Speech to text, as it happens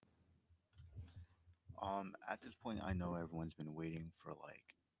At this point, I know everyone's been waiting for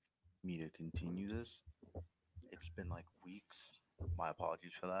me to continue this. It's been like weeks. My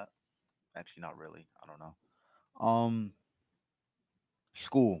apologies for that. Actually, not really. I don't know. Um,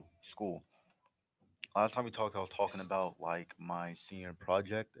 school. Last time we talked, I was talking about my senior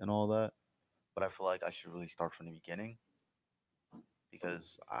project and all that. But I feel like I should really start from the beginning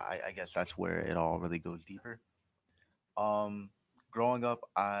because I guess that's where it all really goes deeper. Um, Growing up,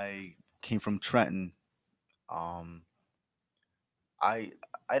 I came from Trenton. Um, I,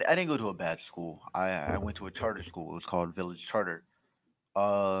 I didn't go to a bad school. I went to a charter school. It was called Village Charter.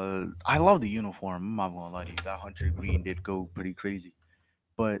 I love the uniform. I'm not gonna lie to you. That hunter green did go pretty crazy.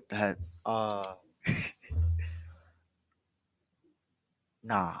 But that uh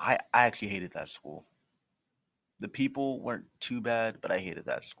nah, I actually hated that school. The people weren't too bad, but I hated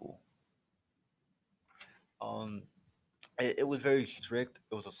that school. Um, it was very strict.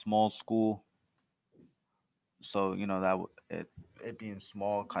 It was a small school, so it being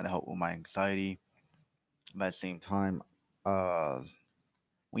small kind of helped with my anxiety. But at the same time, uh,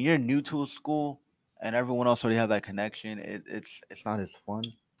 when you're new to a school and everyone else already have that connection, it's not as fun.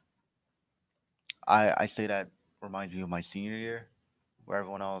 I say that reminds me of my senior year, where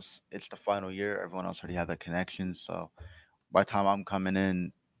everyone else it's the final year, everyone else already have that connection. So by the time I'm coming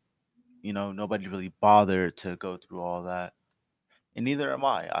in, nobody really bothered to go through all that, and neither am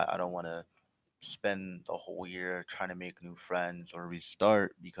I. I don't want to spend the whole year trying to make new friends or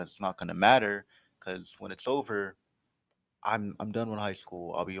restart because it's not going to matter. Because when it's over, I'm done with high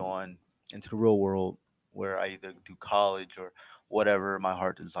school. I'll be on into the real world where I either do college or whatever my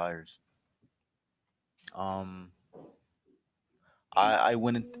heart desires. Um, I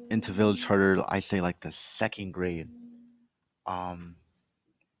went into Village Charter. I say like the second grade. Um,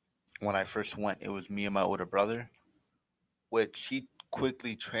 when I first went, it was me and my older brother, which he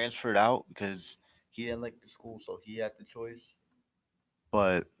quickly transferred out because he didn't like the school, so he had the choice.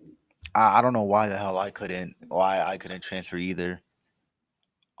 But I don't know why I couldn't transfer either.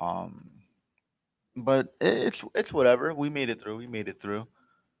 Um, but it's whatever. We made it through. We made it through.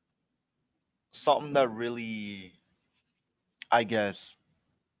 Something that really, I guess,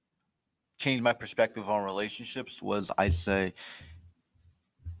 changed my perspective on relationships was, I say,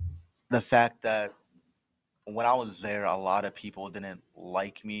 the fact that when I was there, a lot of people didn't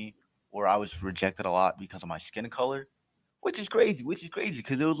like me, or I was rejected a lot because of my skin color, which is crazy. Which is crazy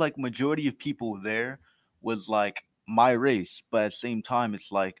because it was like majority of people there was like my race, but at the same time,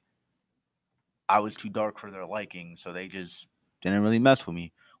 it's like I was too dark for their liking, so they just didn't really mess with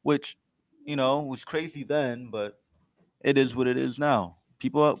me, which was crazy then, but it is what it is now.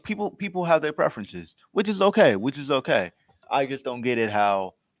 People have their preferences, which is okay. Which is okay. I just don't get it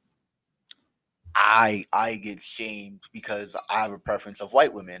how I get shamed because I have a preference of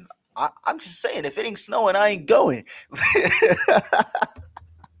white women. I'm just saying, if it ain't snowing, I ain't going.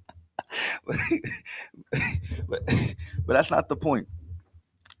 but, but that's not the point.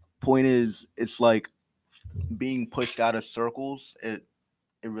 Point is, it's like being pushed out of circles. It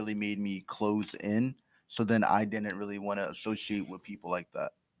really made me close in. So then I didn't really want to associate with people like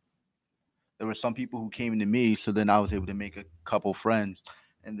that. There were some people who came to me, so then I was able to make a couple friends,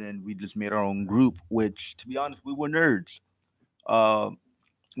 and then we just made our own group. Which, to be honest, we were nerds. Uh,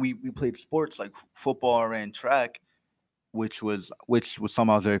 we played sports like football and ran track, which was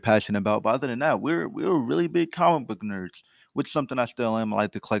something I was very passionate about. But other than that, we were really big comic book nerds, which is something I still am. I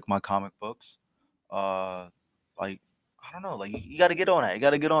like to collect my comic books. Uh, like I don't know, like you got to get on that. You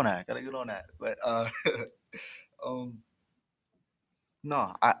got to get on that. Got to get on that. But um,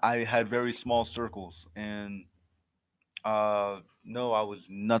 no, I had very small circles, and no, I was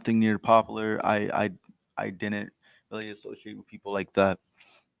nothing near popular. I didn't really associate with people like that.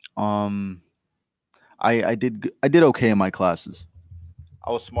 Um, I did okay in my classes.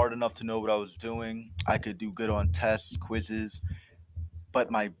 I was smart enough to know what I was doing. I could do good on tests, quizzes,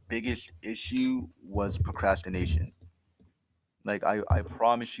 but my biggest issue was procrastination. Like I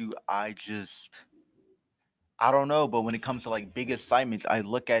promise you, I don't know, but when it comes to like big assignments, I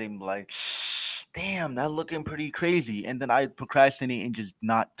look at him like, damn, that looking pretty crazy. And then I procrastinate and just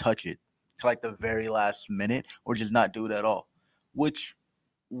not touch it to like the very last minute or just not do it at all. Which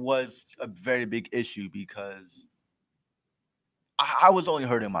was a very big issue because I was only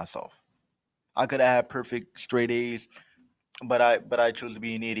hurting myself. I could have had perfect straight A's, but I chose to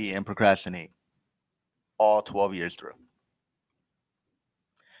be an idiot and procrastinate all 12 years through.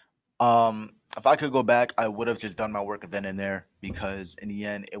 If I could go back, I would have just done my work then and there because in the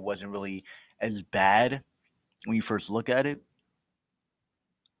end, it wasn't really as bad when you first look at it,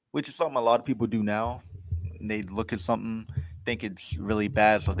 which is something a lot of people do now. They look at something, think it's really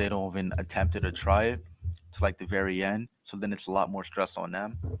bad, so they don't even attempt it or try it. to like the very end. So then it's a lot more stress on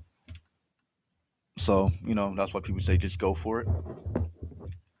them. So that's why people say just go for it.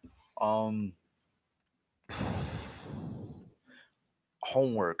 Um,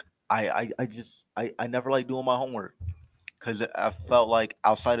 Homework. I never like doing my homework because I felt like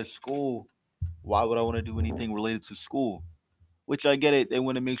outside of school, why would I want to do anything related to school? Which I get it. They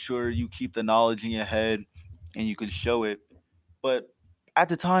want to make sure you keep the knowledge in your head and you can show it. But at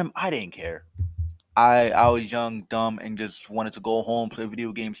the time, I didn't care. I was young, dumb, and just wanted to go home, play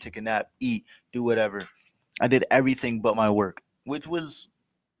video games, take a nap, eat, do whatever. I did everything but my work, which was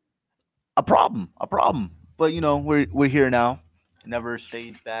a problem, a problem. But we're here now. Never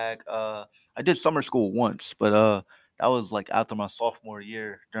stayed back. I did summer school once, but that was like after my sophomore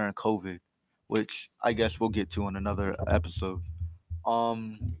year during COVID, which I guess we'll get to in another episode.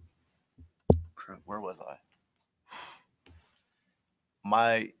 Um, Crap, where was I?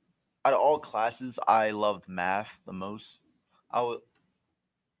 My Out of all classes, I loved math the most. I was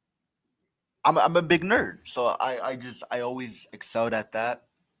I'm a big nerd, so I always excelled at that.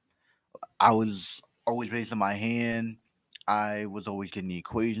 I was always raising my hand. I was always getting the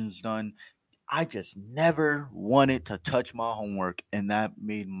equations done. I just never wanted to touch my homework, and that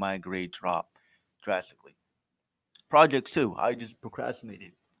made my grade drop drastically. Projects too. I just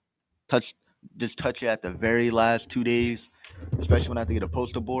procrastinated. Touch touch it at the very last 2 days, especially when I had to get a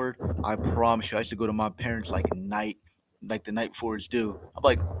poster board. I promise you, I used to go to my parents like the night before it's due. I'm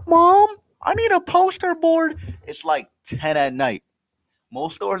like, Mom, I need a poster board. It's like 10 at night.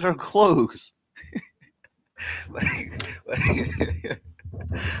 Most stores are closed.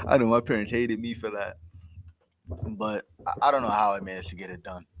 I know my parents hated me for that, but I don't know how I managed to get it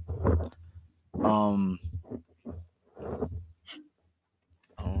done. Um,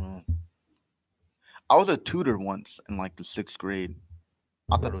 I don't know. I was a tutor once in like the 6th grade.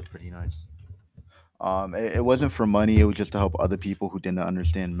 I thought it was pretty nice. It wasn't for money. It was just to help other people who didn't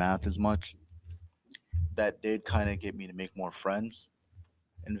understand math as much. That did kind of get me to make more friends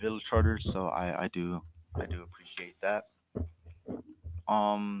in village charters. So I do appreciate that.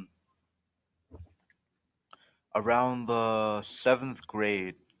 Um, Around the 7th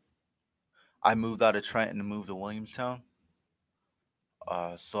grade, I moved out of Trenton and moved to Williamstown.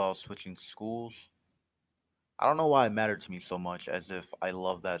 So I was switching schools. I don't know why it mattered to me so much, as if I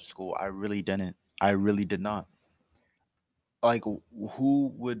love that school. I really didn't. I really did not. Like,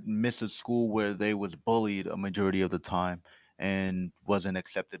 who would miss a school where they was bullied a majority of the time and wasn't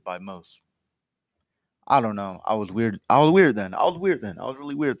accepted by most? I don't know. I was weird. I was weird then. I was weird then. I was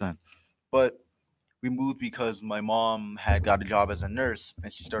really weird then. But we moved because my mom had got a job as a nurse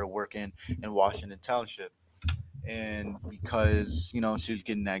and she started working in Washington Township. And because she was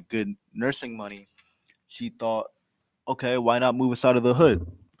getting that good nursing money, she thought, okay, why not move us out of the hood?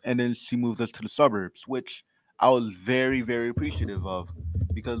 And then she moved us to the suburbs, which I was very, very appreciative of,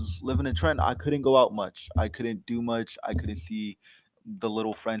 because living in Trent, I couldn't go out much. I couldn't do much. I couldn't see the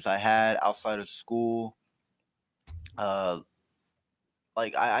little friends I had outside of school. Uh,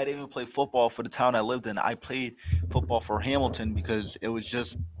 like, I didn't even play football for the town I lived in. I played football for Hamilton because it was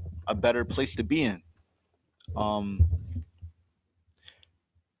just a better place to be in. Um,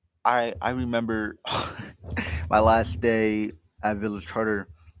 I remember my last day at Village Charter,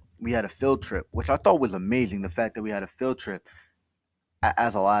 we had a field trip, which I thought was amazing. The fact that we had a field trip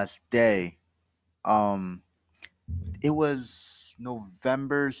as a last day. Um, it was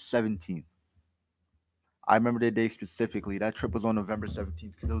November 17th. I remember the day specifically. That trip was on November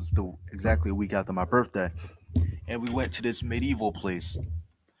 17th because it was exactly a week after my birthday, and we went to this medieval place.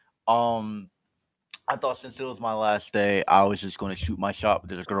 Um, I thought since it was my last day, I was just going to shoot my shot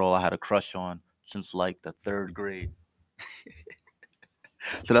with this girl I had a crush on since like the 3rd grade.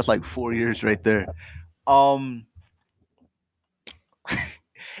 So that's like 4 years right there. Um,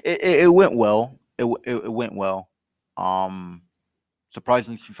 it went well. It went well. Um,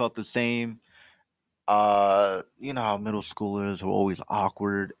 Surprisingly, she felt the same. You know how middle schoolers are always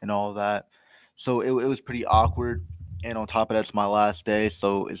awkward and all that. So it was pretty awkward. And on top of that, it's my last day,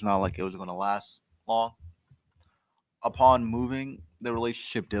 so it's not like it was gonna last long. Upon moving, the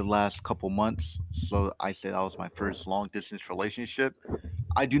relationship did last a couple months. So I say that was my first long distance relationship.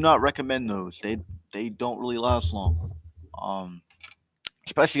 I do not recommend those. They don't really last long. Um,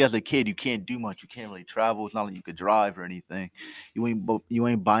 Especially as a kid, you can't do much. You can't really travel. It's not like you could drive or anything. You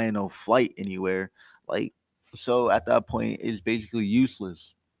ain't buying no flight anywhere. Like, so at that point, it's basically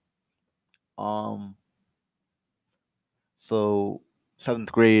useless. Um, so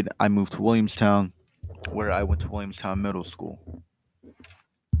 7th grade, I moved to Williamstown, where I went to Williamstown Middle School.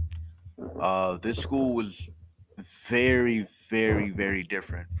 This school was very, very, very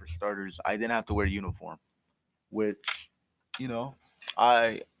different. For starters, I didn't have to wear a uniform, which, you know,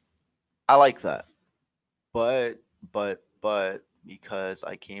 I I like that. But because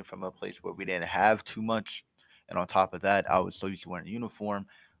I came from a place where we didn't have too much, and on top of that, I was so used to wearing a uniform,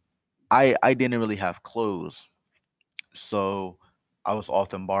 I didn't really have clothes. So I was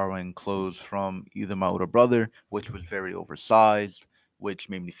often borrowing clothes from either my older brother, which was very oversized, which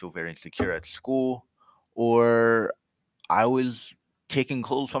made me feel very insecure at school, or I was taking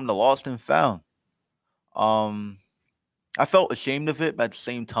clothes from the lost and found. Um, I felt ashamed of it, but at the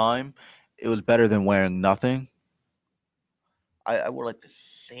same time, it was better than wearing nothing. I wore like the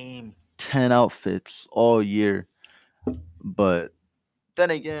same 10 outfits all year, but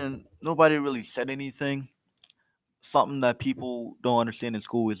then again, nobody really said anything. Something that people don't understand in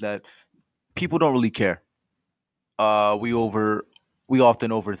school is that people don't really care. We over we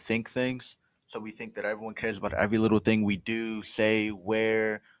often overthink things, so we think that everyone cares about every little thing we do, say,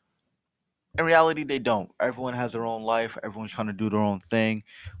 wear. In reality, they don't. Everyone has their own life. Everyone's trying to do their own thing,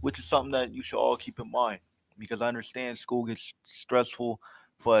 which is something that you should all keep in mind. Because I understand school gets stressful,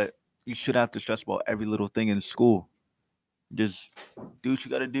 but you shouldn't have to stress about every little thing in school. Just do what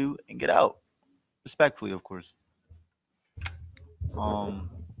you got to do and get out, respectfully, of course. Um,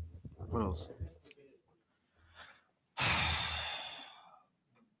 what else?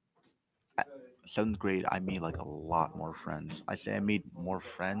 At seventh grade, I made like a lot more friends. I say I made more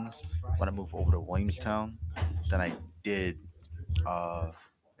friends when I moved over to Williamstown than I did uh,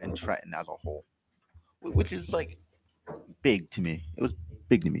 in Trenton as a whole, which is like big to me. It was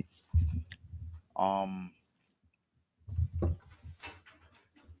big to me. Um,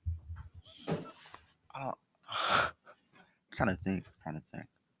 I don't. Trying to think.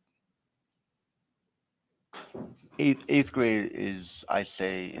 Eighth grade is, I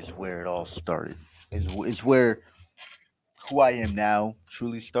say, is where it all started. Is where who I am now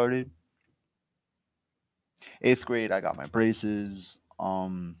truly started. Eighth grade, I got my braces.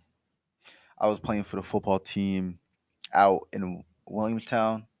 I was playing for the football team out in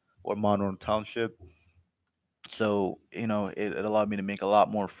Williamstown or Monroe Township. So, it allowed me to make a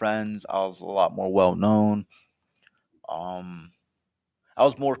lot more friends. I was a lot more well known. Um, I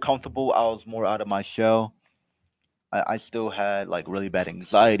was more comfortable. I was more out of my shell. I still had like really bad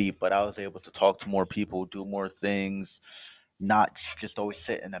anxiety, but I was able to talk to more people, do more things, not just always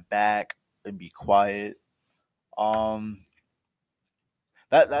sit in the back and be quiet. Um,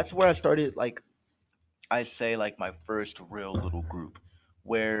 that's where I started. Like I say, like my first real little group,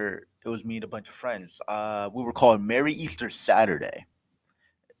 where it was me and a bunch of friends. We were called Merry Easter Saturday.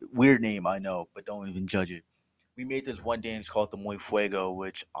 Weird name, I know, but don't even judge it. We made this one dance called the Muy Fuego,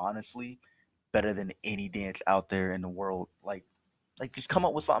 which honestly better than any dance out there in the world. Like just come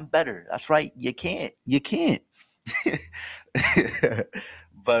up with something better. That's right. You can't. You can't.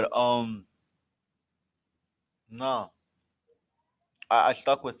 But no, I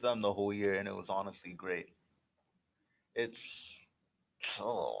stuck with them the whole year, and it was honestly great. It's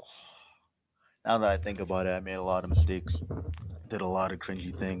oh, now that I think about it, I made a lot of mistakes, did a lot of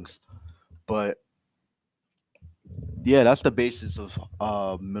cringy things, but yeah, that's the basis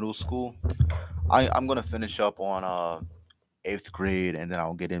of middle school. I'm gonna finish up on eighth grade, and then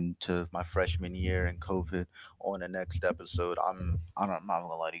I'll get into my freshman year and COVID on the next episode. I'm not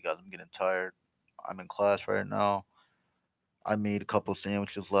gonna lie to you guys. I'm getting tired. I'm in class right now. I made a couple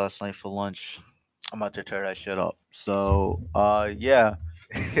sandwiches last night for lunch. I'm about to tear that shit up. So yeah.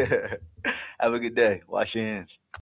 Have a good day. Wash your hands.